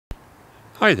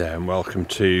Hi there and welcome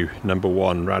to number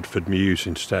 1 Radford Mews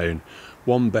in Stone.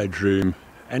 1 bedroom,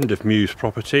 end of Mews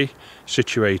property,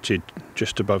 situated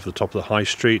just above the top of the high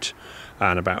street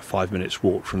and about 5 minutes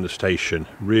walk from the station.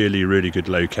 Really good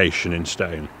location in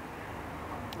Stone.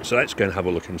 So let's go and have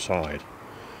a look inside.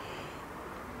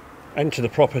 Enter the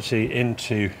property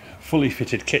into fully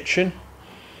fitted kitchen.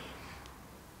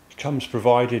 It comes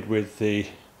provided with the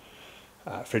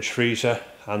fridge freezer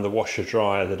and the washer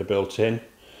dryer that are built in.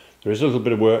 There is a little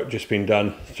bit of work just been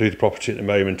done through the property at the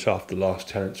moment after the last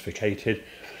tenant's vacated.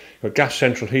 You've got gas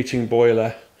central heating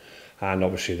boiler and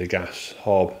obviously the gas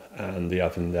hob and the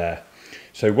oven there.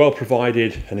 So well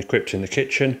provided and equipped in the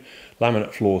kitchen,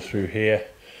 laminate floor through here.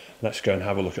 Let's go and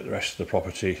have a look at the rest of the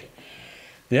property.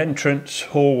 The entrance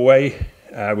hallway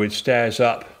with stairs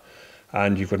up,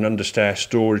 and you've got an understair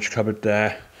storage cupboard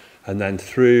there, and then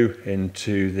through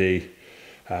into the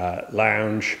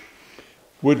lounge.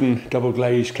 Wooden double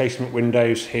glazed casement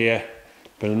windows here,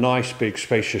 but a nice big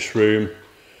spacious room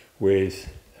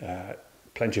with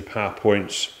plenty of power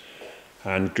points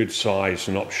and good size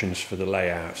and options for the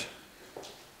layout.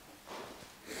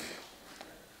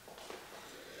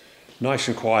 Nice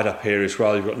and quiet up here as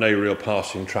well. You've got no real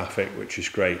passing traffic, which is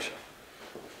great.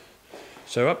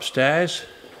 So upstairs,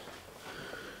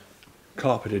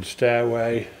 carpeted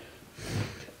stairway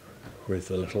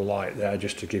with a little light there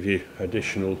just to give you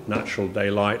additional natural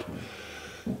daylight.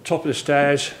 Top of the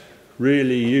stairs,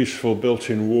 really useful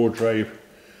built-in wardrobe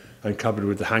and cupboard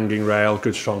with the hanging rail,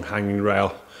 good strong hanging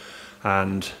rail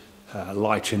and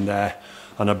light in there.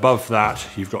 And above that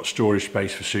you've got storage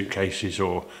space for suitcases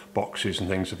or boxes and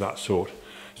things of that sort.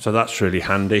 So that's really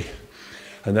handy.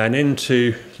 And then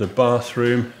into the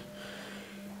bathroom,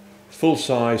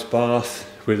 full-size bath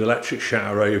with electric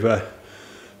shower over,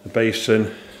 the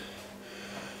basin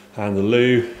and the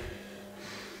loo,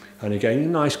 and again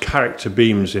nice character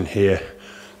beams in here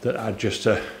that add just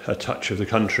a touch of the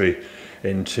country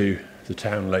into the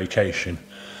town location.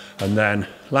 And then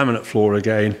laminate floor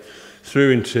again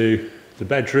through into the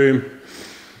bedroom,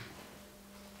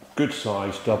 good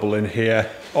size double in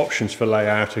here, options for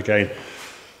layout again,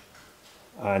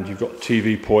 and you've got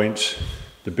TV points,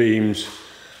 the beams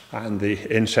and the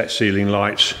inset ceiling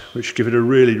lights, which give it a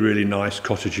really nice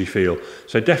cottagey feel.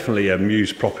 So definitely a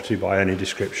Mews property by any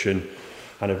description,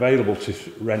 and available to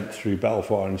rent through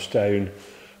Belvoir and Stone,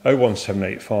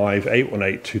 01785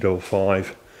 818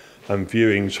 255, and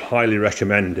viewings highly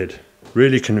recommended.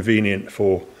 Really convenient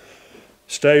for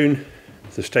Stone,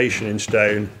 the station in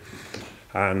Stone,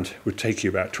 and would take you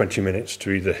about 20 minutes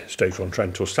to either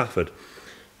Stoke-on-Trent or Stafford.